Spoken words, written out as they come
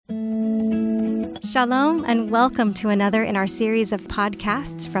Shalom and welcome to another in our series of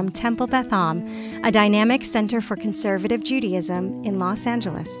podcasts from Temple Beth Am, a dynamic center for conservative Judaism in Los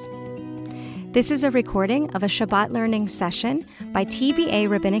Angeles. This is a recording of a Shabbat learning session by TBA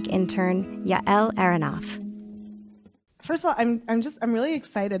rabbinic intern Yael Aronoff. First of all, I'm really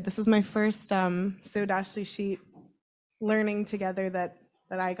excited. This is my first Seudah Shlishit learning together that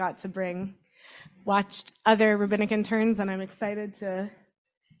I got to bring. Watched other rabbinic interns, and I'm excited to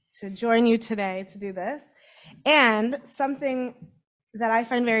join you today to do this. And something that I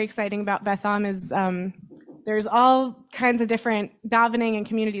find very exciting about Beth Am is there's all kinds of different davening and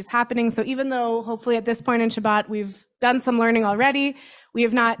communities happening. So even though hopefully at this point in Shabbat we've done some learning already, we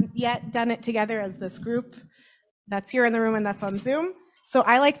have not yet done it together as this group that's here in the room and that's on Zoom. So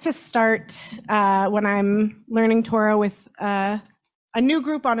I like to start when I'm learning Torah with a new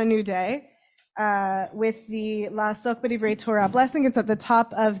group on a new day. With the La'asok B'divrei Torah blessing. It's at the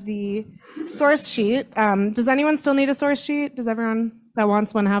top of the source sheet. Does anyone still need a source sheet? Does everyone that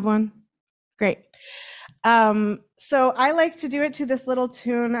wants one have one? Great. So I like to do it to this little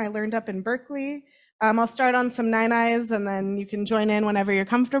tune I learned up in Berkeley. I'll start on some nine eyes, and then you can join in whenever you're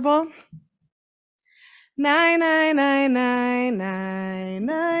comfortable. Nine, nine, nine, nine, nine,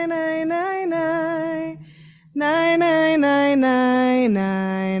 nine, nine, nine, nine. Nine, nine, nine, nine,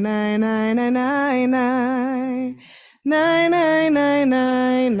 nine, nine, nine, nine, nine, nine. Nine, nine, nine,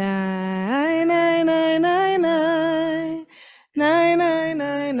 nine, nine, nine, nine, nine, nine. Nine, nine,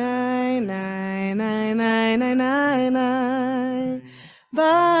 nine, nine, nine, nine, nine, nine, nine, nine.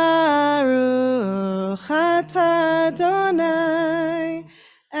 Baruch atah Adonai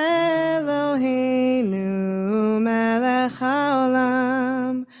Eloheinu melech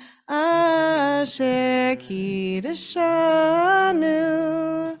haolam Asher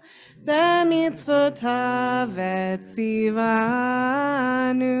kiddushanu b'mitzvotav etzivanu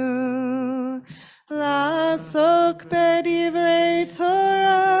la'asok b'divrei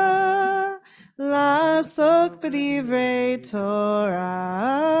Torah la'asok b'divrei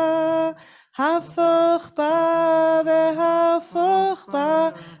Torah hafoch ba v'hafoch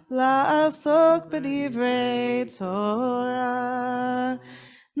ba la'asok b'divrei Torah.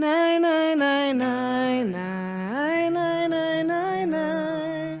 Nine, nine, nine, nine, nine, nine, nine, nine,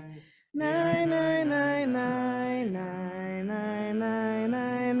 nine. Nine, nine, nine, nine, nine, nine, nine,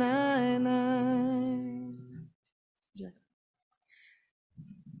 nine, nine, nine.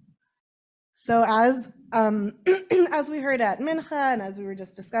 So as we heard at Mincha and as we were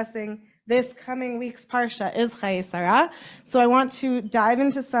just discussing, this coming week's Parsha is Chayei Sarah. So I want to dive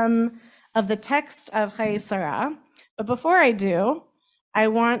into some of the text of Chayei Sarah. But before I do, I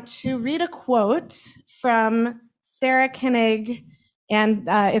want to read a quote from Sarah Koenig, and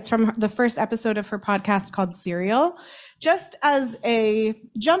it's from the first episode of her podcast called Serial, just as a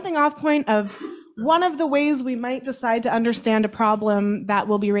jumping off point of one of the ways we might decide to understand a problem that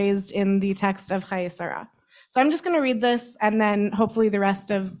will be raised in the text of Chayei Sarah. So I'm just going to read this, and then hopefully the rest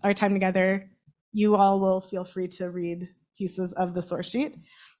of our time together, you all will feel free to read pieces of the source sheet.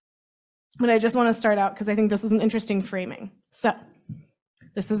 But I just want to start out because I think this is an interesting framing. So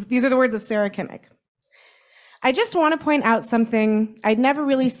these are the words of Sarah Koenig. I just want to point out something I'd never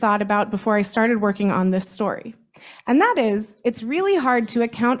really thought about before I started working on this story. And that is, it's really hard to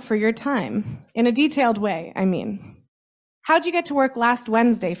account for your time in a detailed way, I mean. How'd you get to work last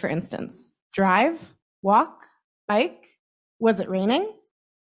Wednesday, for instance? Drive? Walk? Bike? Was it raining?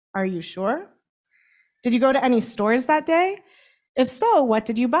 Are you sure? Did you go to any stores that day? If so, what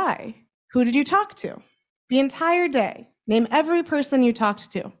did you buy? Who did you talk to? The entire day. Name every person you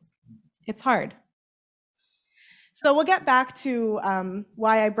talked to. It's hard. So we'll get back to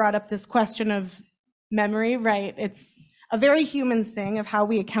why I brought up this question of memory, right? It's a very human thing of how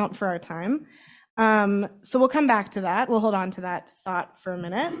we account for our time. So we'll come back to that. We'll hold on to that thought for a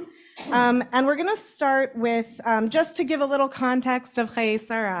minute. And we're going to start with, just to give a little context of Chayei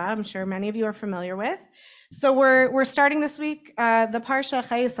Sarah, I'm sure many of you are familiar with. So we're starting this week the Parsha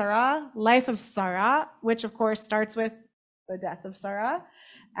Chayei Sarah, Life of Sarah, which of course starts with the death of Sarah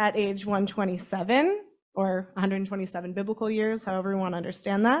at age 127, or 127 biblical years, however you want to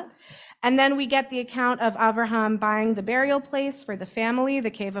understand that. And then we get the account of Avraham buying the burial place for the family,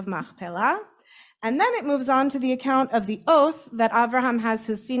 the cave of Machpelah. And then it moves on to the account of the oath that Avraham has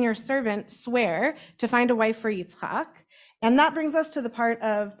his senior servant swear to find a wife for Yitzchak. And that brings us to the part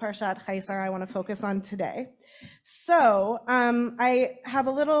of Parshat Chayei Sarah I want to focus on today. So I have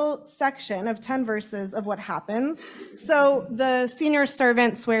a little section of 10 verses of what happens. So the senior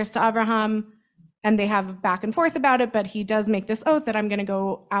servant swears to Avraham, and they have a back and forth about it, but he does make this oath that I'm going to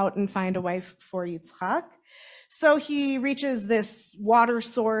go out and find a wife for Yitzchak. So he reaches this water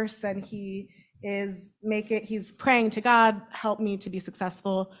source, and he he's praying to God, help me to be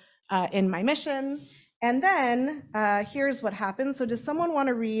successful in my mission. And then here's what happens. So does someone want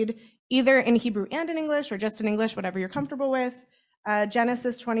to read either in Hebrew and in English, or just in English, whatever you're comfortable with?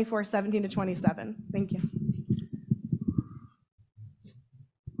 Genesis 24:17 to 27. Thank you.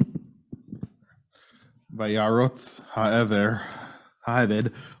 Vayarot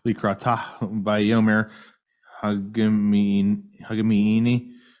ha'eved likrata vayomer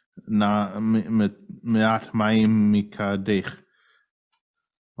hagamiini na me'at mayim mikadech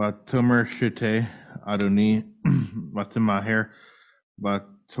vatomer shite adoni vatimaher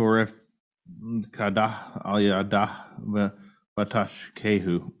vatoref kadah al yadah vatash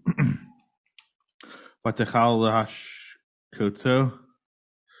kehu vatechal lash koto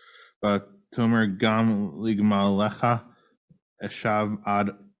Tomer gam ligmalecha eshav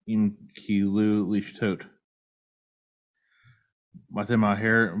ad im kilu lishtot.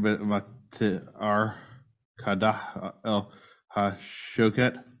 Matemaher vatar kadah el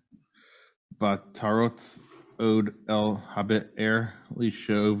hashoket vatarot od el habit er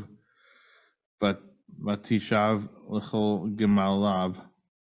lishov vatishav lichol gemalav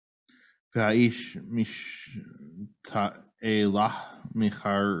vaish mish ta'elah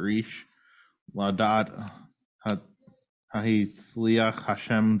micharish Ladad Hahitzliach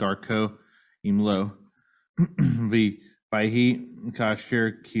Hashem Darko Imlo Vayhi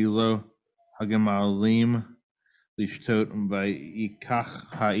Kasher Kilo Hagamalim Lishtot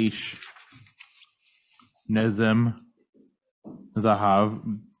Vayikach Haish Nezem Zahav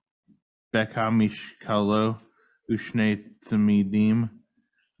Beka Mishkalo Ushne Tamidim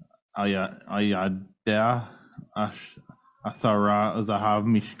Ayadeh Asara Zahav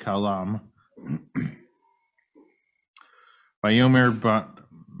Mishkalam Vayomer bat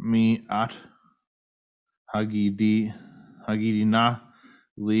mi at hagidina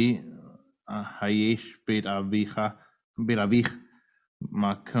li hayesh beit avich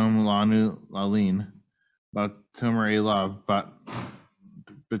makom lanu lalin bat tomer elav bat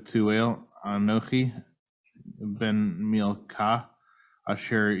betuel anochi ben milka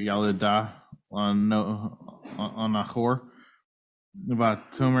asher yalida anachor bat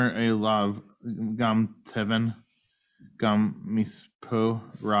tomer elav gam teven gam mispo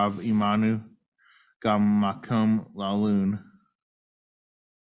rav imanu gam makom lalun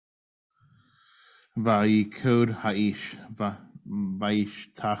vayikod haish vaish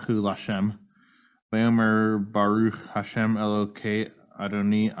tachu lashem vayomer baruch Hashem Elokei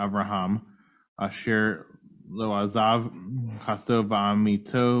Adoni Abraham asher lo azav chasto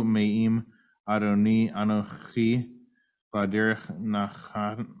va'amito me'im Adoni anochi v'aderech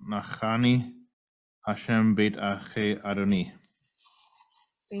nachani Hashem Beit Ache Adoni.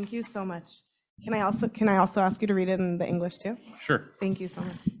 Thank you so much. Can I also ask you to read it in the English too? Sure. Thank you so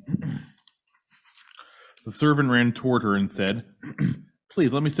much. The servant ran toward her and said,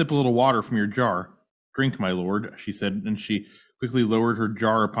 "Please let me sip a little water from your jar." "Drink, my lord," she said, and she quickly lowered her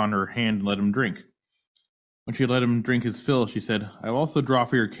jar upon her hand and let him drink. When she had let him drink his fill, she said, "I will also draw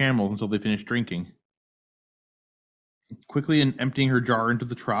for your camels until they finish drinking." Quickly emptying her jar into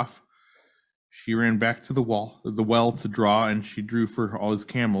the trough, she ran back to the well to draw, and she drew for all his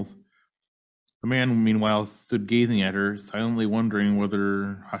camels. The man, meanwhile, stood gazing at her, silently wondering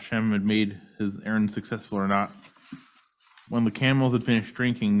whether Hashem had made his errand successful or not. When the camels had finished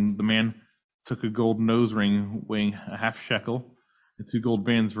drinking, the man took a gold nose ring weighing a half shekel and 2 gold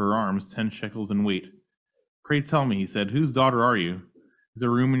bands for her arms, 10 shekels in weight. "Pray tell me," he said, "whose daughter are you? Is there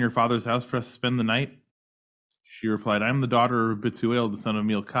room in your father's house for us to spend the night?" She replied, "I am the daughter of Betuel, the son of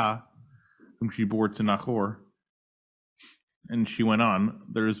Milcah, whom she bore to Nachor." And she went on,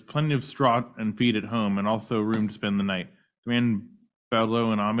 "There is plenty of straw and feed at home, and also room to spend the night." The man bowed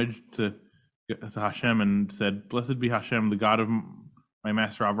low in homage to Hashem and said, "Blessed be Hashem, the God of my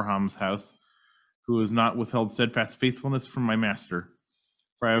master Abraham's house, who has not withheld steadfast faithfulness from my master.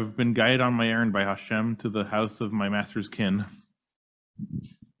 For I have been guided on my errand by Hashem to the house of my master's kin."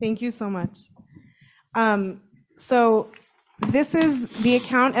 Thank you so much. So this is the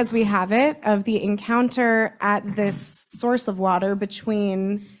account as we have it of the encounter at this source of water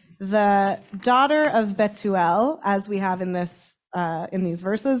between the daughter of Betuel, as we have in this in these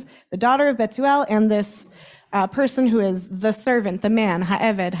verses, the daughter of Betuel, and this person who is the servant, the man,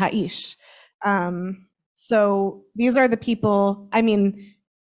 Ha'eved, Ha'ish. So these are the people. I mean,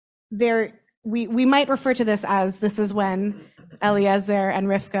 we might refer to this is when Eliezer and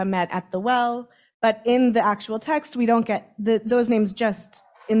Rivka met at the well. But in the actual text, we don't get those names just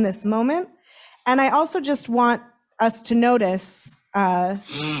in this moment. And I also just want us to notice,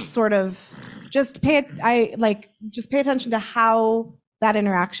 just pay attention to how that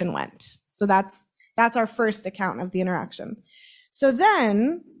interaction went. So that's our first account of the interaction. So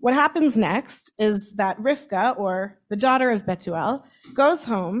then what happens next is that Rivka, or the daughter of Betuel, goes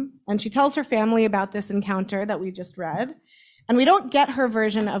home and she tells her family about this encounter that we just read. And we don't get her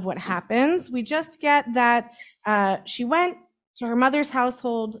version of what happens. We just get that she went to her mother's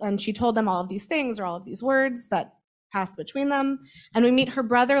household and she told them all of these things, or all of these words that pass between them. And we meet her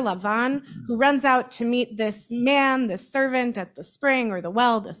brother Lavan, who runs out to meet this man, this servant at the spring or the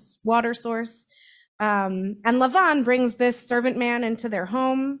well, this water source. And Lavan brings this servant man into their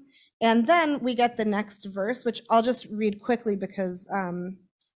home. And then we get the next verse, which I'll just read quickly because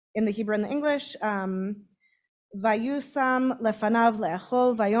in the Hebrew and the English, Vayusam lefanav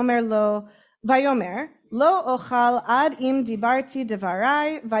le'achol vayomer lo ochal ad im dibarti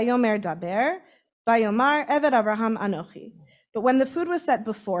devarai vayomer daber vayomar eved Avraham anochi. But when the food was set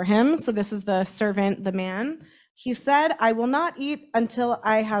before him, so this is the servant, the man, he said, I will not eat until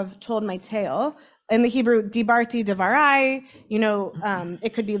I have told my tale. In the Hebrew, dibarti devarai,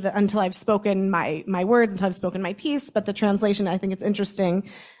 it could be until I've spoken my words, until I've spoken my piece. But the translation, I think it's interesting.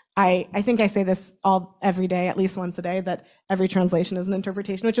 I think I say this every day, at least once a day, that every translation is an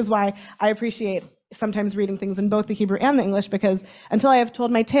interpretation, which is why I appreciate sometimes reading things in both the Hebrew and the English, because until I have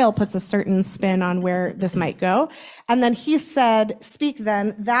told my tale puts a certain spin on where this might go. And then he said, speak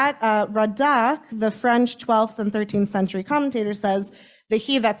then. That Radak, the French 12th and 13th century commentator, says the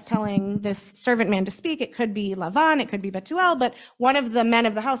he that's telling this servant man to speak, it could be Lavan, it could be Betuel, but one of the men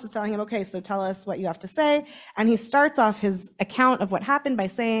of the house is telling him, okay, so tell us what you have to say. And he starts off his account of what happened by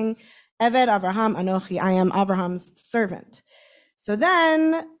saying, Eved Avraham Anochi, I am Abraham's servant. So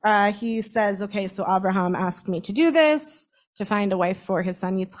then he says, okay, so Abraham asked me to do this, to find a wife for his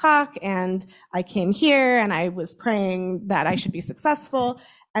son Yitzchak, and I came here and I was praying that I should be successful.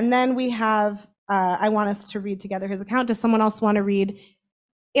 And then we have, I want us to read together his account. Does someone else want to read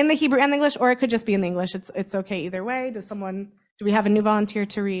in the Hebrew and the English, or it could just be in the English? It's okay either way. Do we have a new volunteer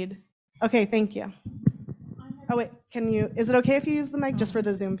to read? Okay, thank you. Oh wait, is it okay if you use the mic just for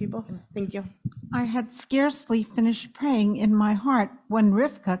the Zoom people? Thank you. I had scarcely finished praying in my heart when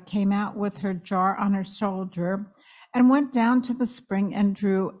Rivka came out with her jar on her shoulder and went down to the spring and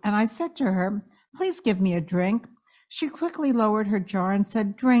drew, and I said to her, please give me a drink. She quickly lowered her jar and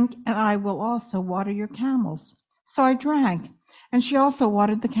said, drink, and I will also water your camels. So I drank, and she also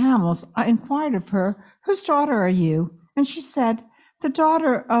watered the camels. I inquired of her, whose daughter are you? And she said, the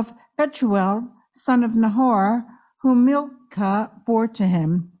daughter of Betuel, son of Nahor, whom Milcah bore to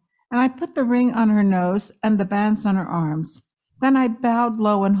him. And I put the ring on her nose and the bands on her arms. Then I bowed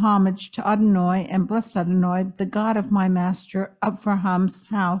low in homage to Adonai and blessed Adonai, the God of my master, Abraham's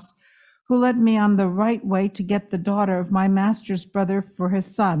house, who led me on the right way to get the daughter of my master's brother for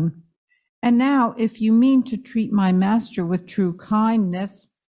his son. And now, if you mean to treat my master with true kindness,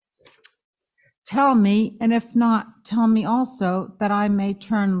 tell me, and if not, tell me also that I may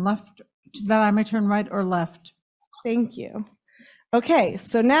turn right or left. Thank you. Okay,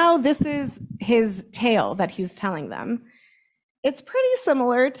 so now this is his tale that he's telling them. It's pretty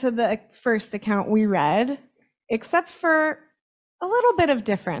similar to the first account we read, except for a little bit of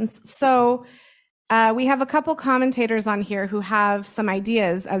difference. So we have a couple commentators on here who have some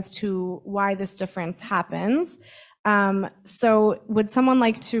ideas as to why this difference happens. So would someone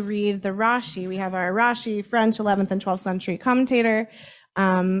like to read the Rashi? We have our Rashi, French 11th and 12th century commentator.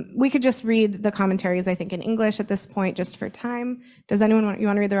 We could just read the commentaries, I think, in English at this point, just for time. Does anyone want to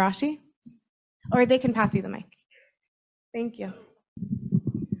read the Rashi? Or they can pass you the mic. Thank you.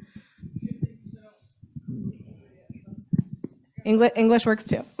 English works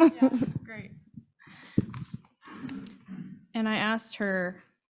too. Yeah, great. And I asked her,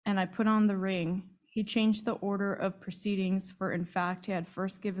 and I put on the ring. He changed the order of proceedings, for in fact he had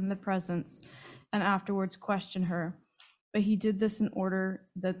first given the presents and afterwards questioned her. But he did this in order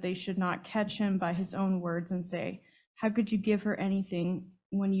that they should not catch him by his own words and say, how could you give her anything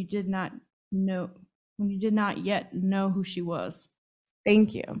when you did not yet know who she was?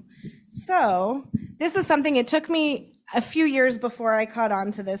 Thank you. So this is something, it took me a few years before I caught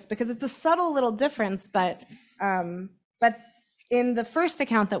on to this, because it's a subtle little difference, but in the first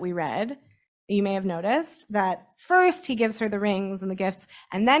account that we read, you may have noticed that first he gives her the rings and the gifts,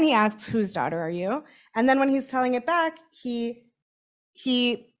 and then he asks, whose daughter are you? And then when he's telling it back, he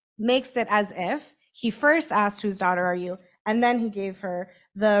makes it as if he first asked, whose daughter are you? And then he gave her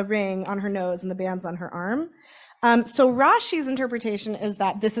the ring on her nose and the bands on her arm. So Rashi's interpretation is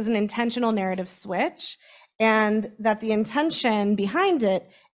that this is an intentional narrative switch, and that the intention behind it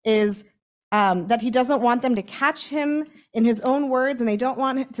is that he doesn't want them to catch him in his own words, and they don't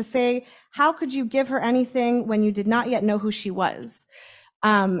want him to say, how could you give her anything when you did not yet know who she was?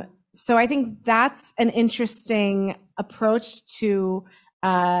 So I think that's an interesting approach to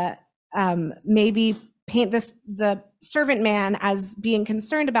maybe paint the servant man as being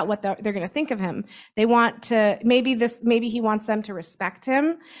concerned about what they're going to think of him. They want to, maybe he wants them to respect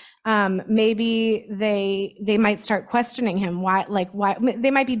him. Maybe they might start questioning him. Why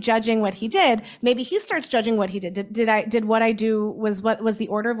they might be judging what he did. Maybe he starts judging what he did. Did what I do, was the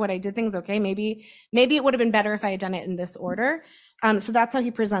order of what I did things okay? Maybe it would have been better if I had done it in this order. So that's how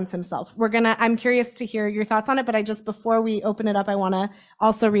he presents himself. I'm curious to hear your thoughts on it, but before we open it up, I want to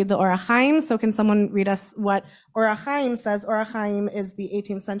also read the Or HaChaim. So can someone read us what Or HaChaim says? Or HaChaim is the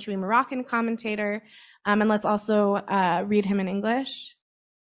 18th century Moroccan commentator. And let's also read him in English.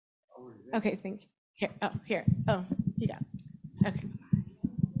 Okay, thank you. Here. Oh, you got it. Okay.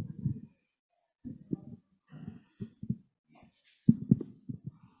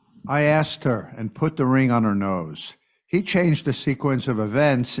 I asked her and put the ring on her nose. He changed the sequence of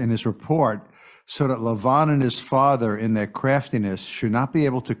events in his report so that Lavan and his father, in their craftiness, should not be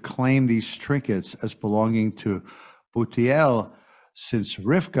able to claim these trinkets as belonging to Bethuel, since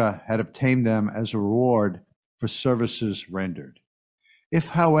Rivka had obtained them as a reward for services rendered. If,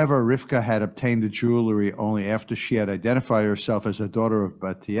 however, Rivka had obtained the jewelry only after she had identified herself as the daughter of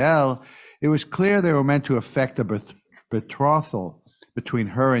Bethuel, it was clear they were meant to effect a betrothal between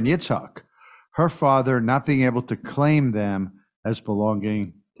her and Yitzhak, her father not being able to claim them as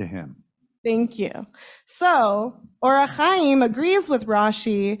belonging to him. Thank you. So, Or HaChaim agrees with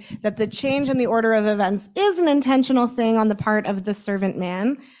Rashi that the change in the order of events is an intentional thing on the part of the servant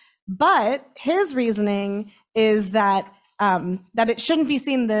man, but his reasoning is that it shouldn't be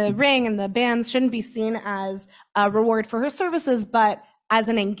seen, the ring and the bands shouldn't be seen as a reward for her services, but as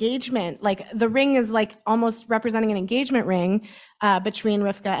an engagement. Like the ring is like almost representing an engagement ring between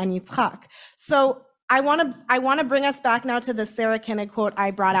Rivka and Yitzchak. So I want to bring us back now to the Sarah Koenig quote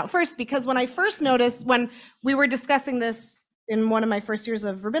I brought out first, because when I first noticed, when we were discussing this in one of my first years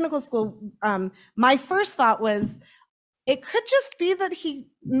of rabbinical school, my first thought was, it could just be that he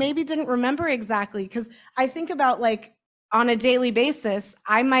maybe didn't remember exactly. Because I think about, like, on a daily basis,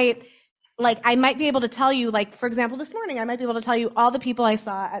 I might be able to tell you, like, for example, this morning, I might be able to tell you all the people I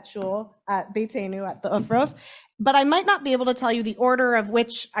saw at shul, at Beitenu, at the Ufruf, but I might not be able to tell you the order of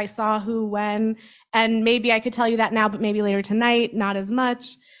which I saw who, when, and maybe I could tell you that now, but maybe later tonight, not as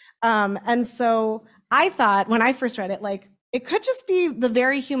much. And so I thought, when I first read it, like, it could just be the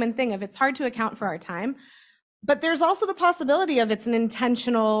very human thing of it's hard to account for our time, but there's also the possibility of it's an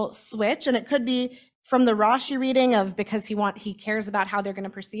intentional switch, and it could be from the Rashi reading of because he cares about how they're going to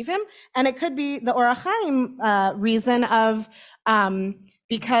perceive him, and it could be the Or HaChaim reason of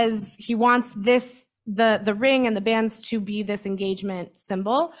because he wants the ring and the bands to be this engagement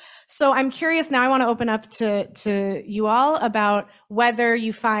symbol. So I'm curious now. I want to open up to you all about whether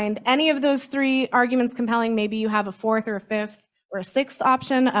you find any of those three arguments compelling. Maybe you have a fourth or a fifth or a sixth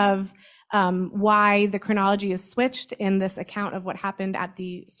option of why the chronology is switched in this account of what happened at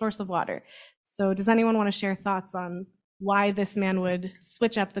the source of water. So does anyone want to share thoughts on why this man would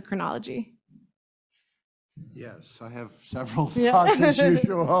switch up the chronology? Yes, I have several thoughts as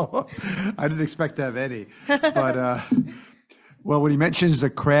usual. I didn't expect to have any. But, well, when he mentions the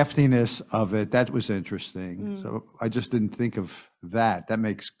craftiness of it, that was interesting. So I just didn't think of that. That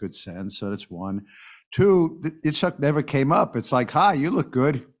makes good sense. So that's one. Two, Yitzhak never came up. It's like, hi, you look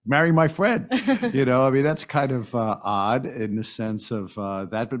good. Marry my friend. I mean, that's kind of odd in the sense of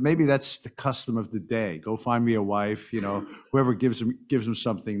that, but maybe that's the custom of the day. Go find me a wife, whoever gives him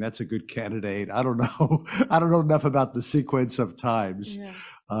something, that's a good candidate. I don't know. I don't know enough about the sequence of times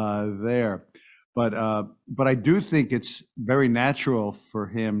there. But I do think it's very natural for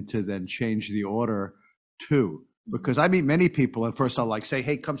him to then change the order too. Because I meet many people, and first I'll say,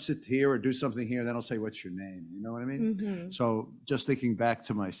 hey, come sit here or do something here. And then I'll say, what's your name? You know what I mean? Mm-hmm. So just thinking back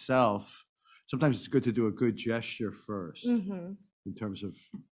to myself, sometimes it's good to do a good gesture first in terms of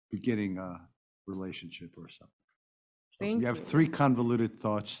beginning a relationship or something. So you have three convoluted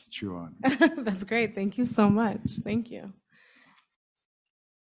thoughts to chew on. That's great. Thank you so much. Thank you.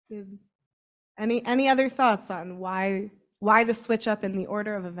 Any other thoughts on why the switch up in the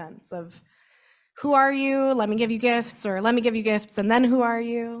order of events of who are you? Let me give you gifts, or let me give you gifts, and then who are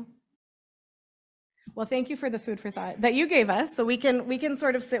you? Well, thank you for the food for thought that you gave us. So we can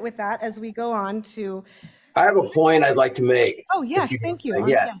sort of sit with that as we go on to. I have a point I'd like to make. Oh, yes, thank you.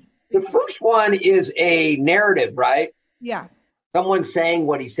 Yeah. The first one is a narrative, right? Yeah. Someone saying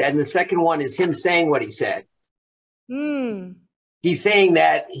what he said, and the second one is him saying what he said. He's saying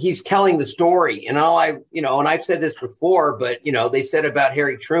that he's telling the story, and and I've said this before, but they said about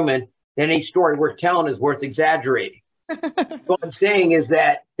Harry Truman, that any story worth telling is worth exaggerating. What I'm saying is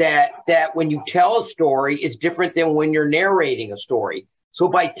that when you tell a story, it's different than when you're narrating a story. So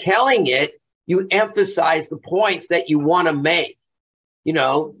by telling it, you emphasize the points that you want to make.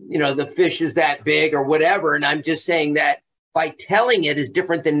 The fish is that big or whatever. And I'm just saying that by telling it is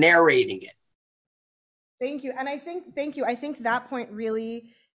different than narrating it. Thank you. And I think that point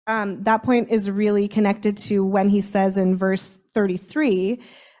is really connected to when he says in verse 33,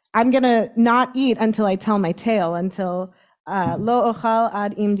 I'm going to not eat until I tell my tale, until lo ochal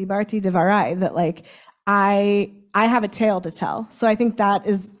ad im dibarti devarai, that like I have a tale to tell. So I think that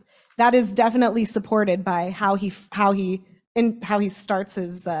is definitely supported by how he starts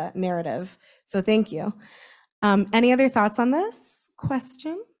his narrative. So thank you. Any other thoughts on this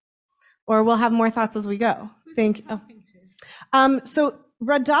question? Or we'll have more thoughts as we go. Thank you. So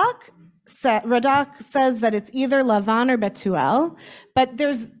Radak says that it's either Lavan or Betuel, but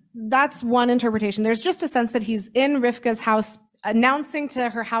that's one interpretation. There's just a sense that he's in Rivka's house announcing to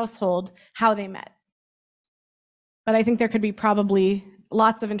her household how they met. But I think there could be probably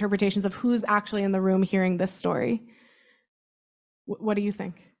lots of interpretations of who's actually in the room hearing this story. What do you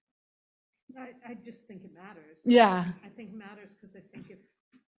think? I just think it matters. Yeah. I think it matters because I think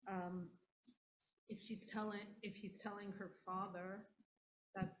if he's telling her father,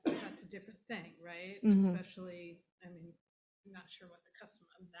 that's a different thing, right? Mm-hmm. Especially, I mean, I'm not sure what the custom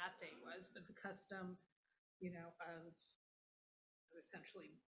of that day was, but the custom, of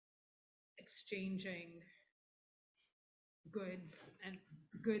essentially exchanging goods and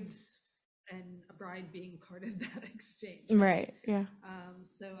a bride being part of that exchange. Right. Yeah.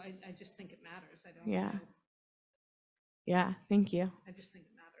 So I just think it matters. I don't Yeah. know. Yeah. Thank you. I just think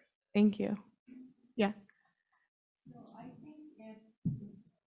it matters. Thank you. Yeah. So I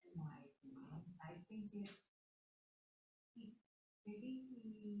think if maybe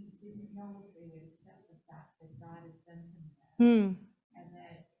he didn't know if they would accept the fact that God had sent him there, and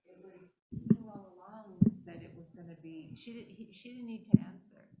that it was all along that it was going to be. She didn't need to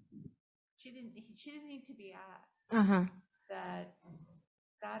answer. She didn't need to be asked. That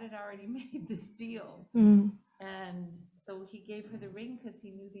God had already made this deal, and so he gave her the ring because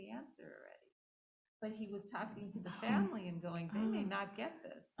he knew the answer already. But he was talking to the family and going, they may not get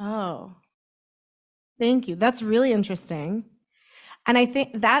this. Oh, thank you. That's really interesting. And I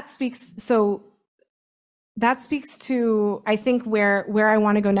think that speaks to, I think, where I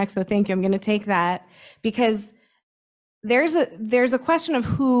want to go next. So thank you. I'm going to take that because there's a question of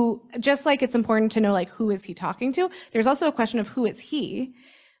who, just like it's important to know, like, who is he talking to? There's also a question of who is he?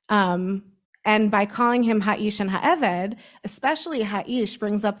 And by calling him Ha'ish and Ha'eved, especially Ha'ish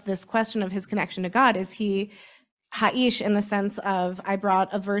brings up this question of his connection to God. Is he Ha'ish in the sense of, I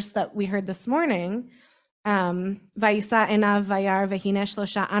brought a verse that we heard this morning, Vayisa enav vayar vehine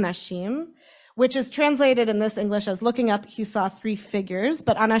shlosha anashim, which is translated in this English as looking up, he saw three figures,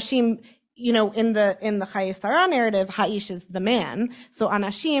 but anashim, in the Chayei Sarah narrative, Ha'ish is the man. So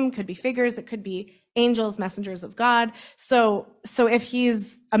anashim could be figures, it could be angels, messengers of God. So if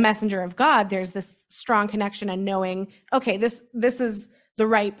he's a messenger of God, there's this strong connection and knowing, okay, this is the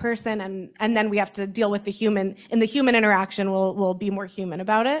right person, and then we have to deal with the human. In the human interaction, we'll be more human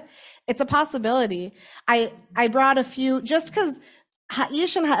about it. It's a possibility. I brought a few just because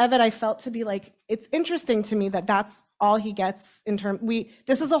Ha'ish and Ha'eved I felt to be like, it's interesting to me that that's all he gets in terms,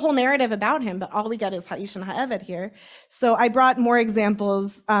 this is a whole narrative about him, but all we get is Ha'ish and Ha'eved here. So I brought more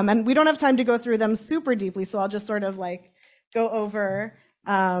examples, and we don't have time to go through them super deeply, so I'll just sort of like go over,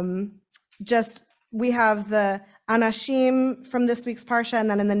 we have the Anashim from this week's Parsha, and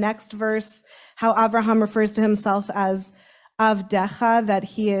then in the next verse, how Avraham refers to himself as Avdecha, that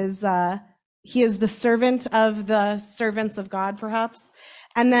he is the servant of the servants of God, perhaps.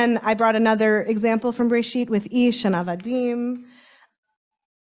 And then I brought another example from Breshit with Ish and Avadim.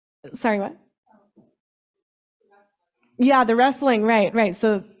 Sorry, what? Yeah, the wrestling, right.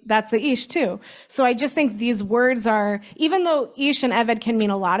 So that's the Ish too. So I just think these words are, even though Ish and Eved can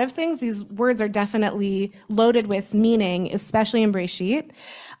mean a lot of things, these words are definitely loaded with meaning, especially in Breshit.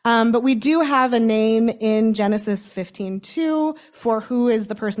 But we do have a name in Genesis 15:2 for who is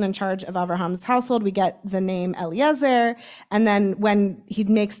the person in charge of Abraham's household. We get the name Eliezer. And then when he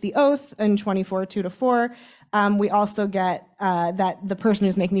makes the oath in 24:2-4, we also get that the person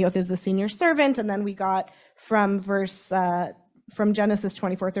who's making the oath is the senior servant. And then we got from from Genesis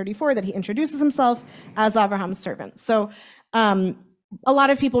 24:34 that he introduces himself as Abraham's servant. So a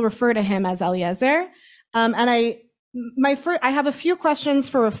lot of people refer to him as Eliezer. And I have a few questions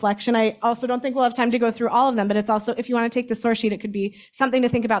for reflection. I also don't think we'll have time to go through all of them, but it's also, if you want to take the source sheet, it could be something to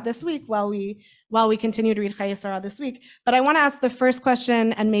think about this week while we continue to read Chayei Sarah this week. But I want to ask the first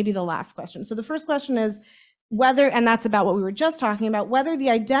question and maybe the last question. So the first question is, whether, and that's about what we were just talking about, whether the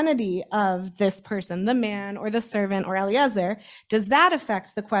identity of this person, the man or the servant or Eliezer, does that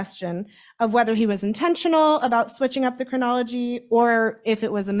affect the question of whether he was intentional about switching up the chronology or if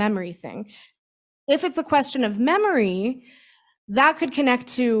it was a memory thing? If it's a question of memory, that could connect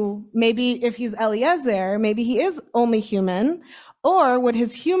to maybe if he's Eliezer, maybe he is only human, or would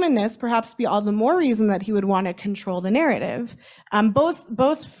his humanness perhaps be all the more reason that he would want to control the narrative?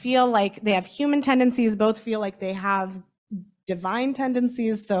 Both feel like they have human tendencies, both feel like they have divine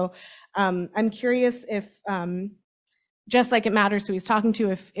tendencies. So I'm curious if, just like it matters who he's talking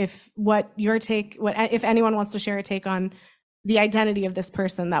to, if anyone wants to share a take on the identity of this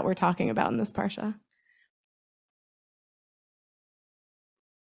person that we're talking about in this parsha.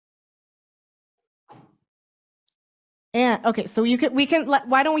 And okay, so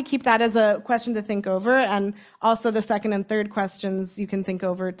why don't we keep that as a question to think over, and also the second and third questions you can think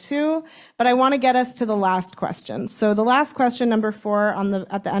over too. But I want to get us to the last question. So the last question, number 4,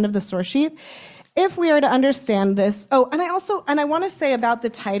 at the end of the source sheet. If we are to understand this, and I want to say about the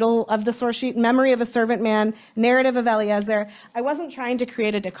title of the source sheet, Memory of a Servant Man, Narrative of Eliezer, I wasn't trying to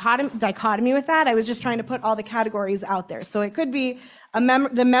create a dichotomy with that. I was just trying to put all the categories out there. So it could be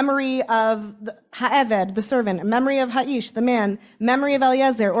the memory of Ha'eved, the servant, a memory of Ha'ish, the man, memory of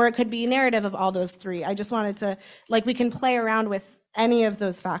Eliezer, or it could be narrative of all those three. I just wanted to, we can play around with any of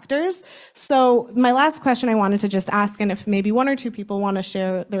those factors. So my last question I wanted to just ask, and if maybe one or two people want to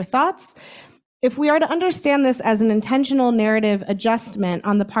share their thoughts, if we are to understand this as an intentional narrative adjustment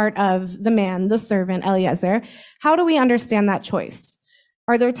on the part of the man, the servant, Eliezer, how do we understand that choice?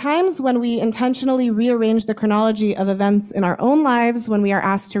 Are there times when we intentionally rearrange the chronology of events in our own lives when we are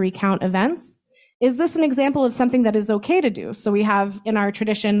asked to recount events? Is this an example of something that is okay to do? So we have in our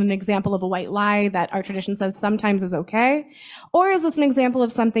tradition an example of a white lie that our tradition says sometimes is okay. Or is this an example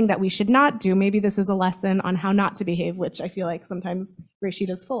of something that we should not do? Maybe this is a lesson on how not to behave, which I feel like sometimes Reshit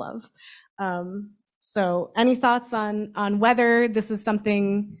is full of. So any thoughts on whether this is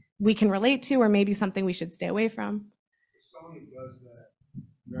something we can relate to or maybe something we should stay away from? Someone does that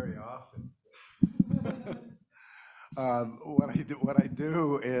very often. What I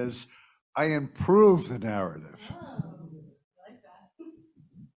do is I improve the narrative. Oh, I like that.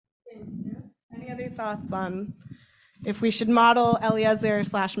 Thank you. Any other thoughts on if we should model Eliezer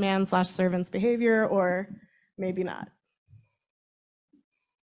 /man /servant's behavior or maybe not?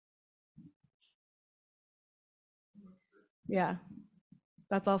 Yeah,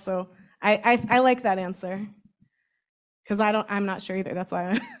 that's also, I like that answer because I'm not sure either. That's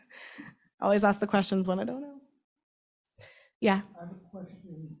why I always ask the questions when I don't know. Yeah. I have a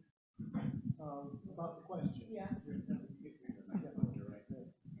question about the question. Yeah.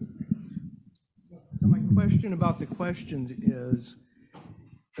 So my question about the questions is,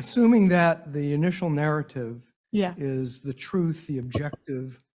 assuming that the initial narrative is the truth, the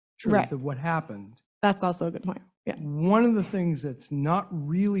objective truth of what happened. That's also a good point. Yeah. One of the things that's not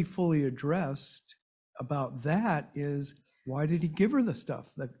really fully addressed about that is, why did he give her the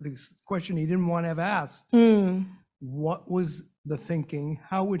stuff? The question he didn't want to have asked. What was the thinking?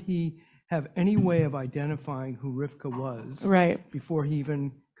 How would he have any way of identifying who Rivka was before he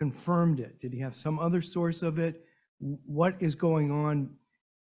even confirmed it? Did he have some other source of it? What is going on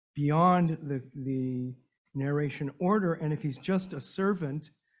beyond the narration order? And if he's just a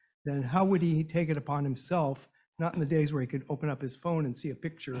servant, then how would he take it upon himself? Not in the days where he could open up his phone and see a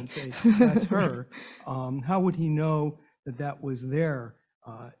picture and say, that's her. How would he know that that was there?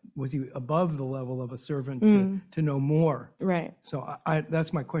 Was he above the level of a servant to know more? Right. So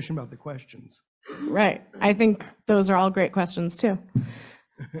that's my question about the questions. Right. I think those are all great questions too.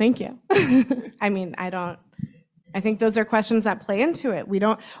 Thank you. I mean, I think those are questions that play into it.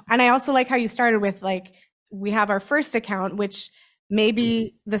 And I also like how you started with we have our first account, which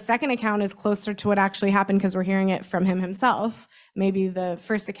maybe the second account is closer to what actually happened because we're hearing it from him himself. Maybe the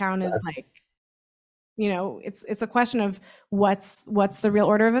first account is it's a question of what's the real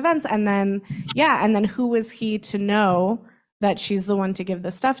order of events, and then who was he to know that she's the one to give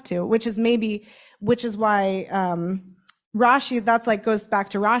the stuff to, which is why Rashi, that's goes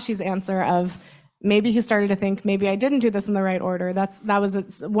back to Rashi's answer of maybe he started to think, maybe I didn't do this in the right order. That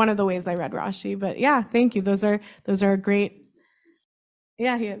was one of the ways I read Rashi. But yeah, thank you. Those are great.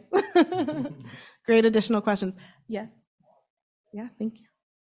 Yeah, he is. Great additional questions. Yes. Yeah, thank you.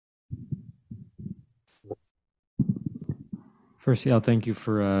 First, thank you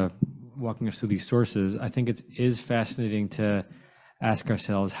for walking us through these sources. I think it is fascinating to ask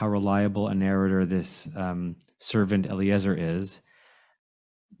ourselves how reliable a narrator this servant Eliezer is.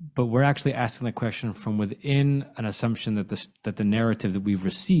 but we're actually asking the question from within an assumption that the narrative that we've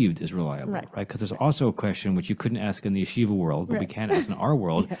received is reliable, right? Because there's also a question which you couldn't ask in the yeshiva world, but we can ask in our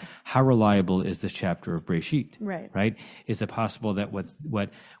world: how reliable is this chapter of Breshit? Right? Is it possible that what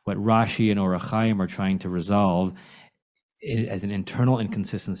Rashi and Orach Chaim are trying to resolve as an internal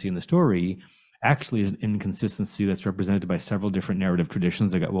inconsistency in the story actually is an inconsistency that's represented by several different narrative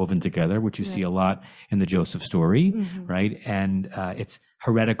traditions that got woven together, which you see a lot in the Joseph story, right? And it's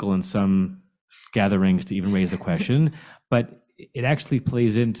heretical in some gatherings to even raise the question, but it actually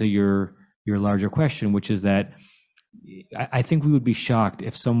plays into your larger question, which is that I think we would be shocked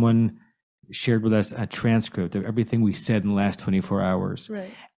if someone shared with us a transcript of everything we said in the last 24 hours.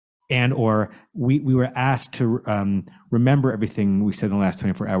 And or we were asked to remember everything we said in the last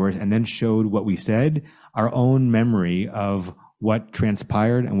 24 hours and then showed what we said. Our own memory of what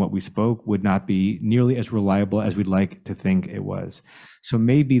transpired and what we spoke would not be nearly as reliable as we'd like to think it was. So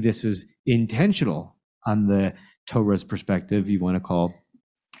maybe this was intentional on the Torah's perspective, you want to call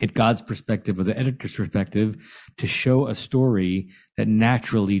it God's perspective or the editor's perspective, to show a story that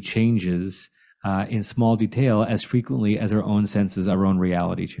naturally changes in small detail as frequently as our own senses, our own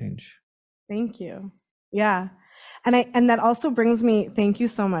reality change. Thank you. Yeah. And that also brings me, thank you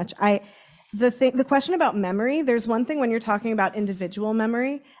so much. The question about memory, there's one thing when you're talking about individual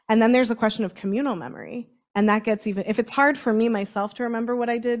memory, and then there's a question of communal memory. And that gets even, if it's hard for me myself to remember what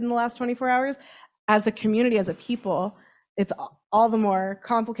I did in the last 24 hours, as a community, as a people, it's all the more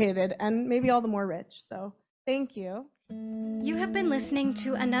complicated and maybe all the more rich. So thank you. You have been listening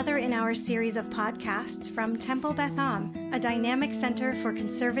to another in our series of podcasts from Temple Beth Am, a dynamic center for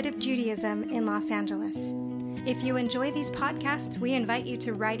conservative Judaism in Los Angeles. If you enjoy these podcasts, we invite you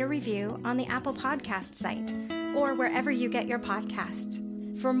to write a review on the Apple Podcast site or wherever you get your podcasts.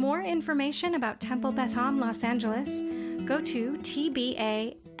 For more information about Temple Beth Am Los Angeles, go to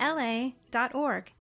tbala.org.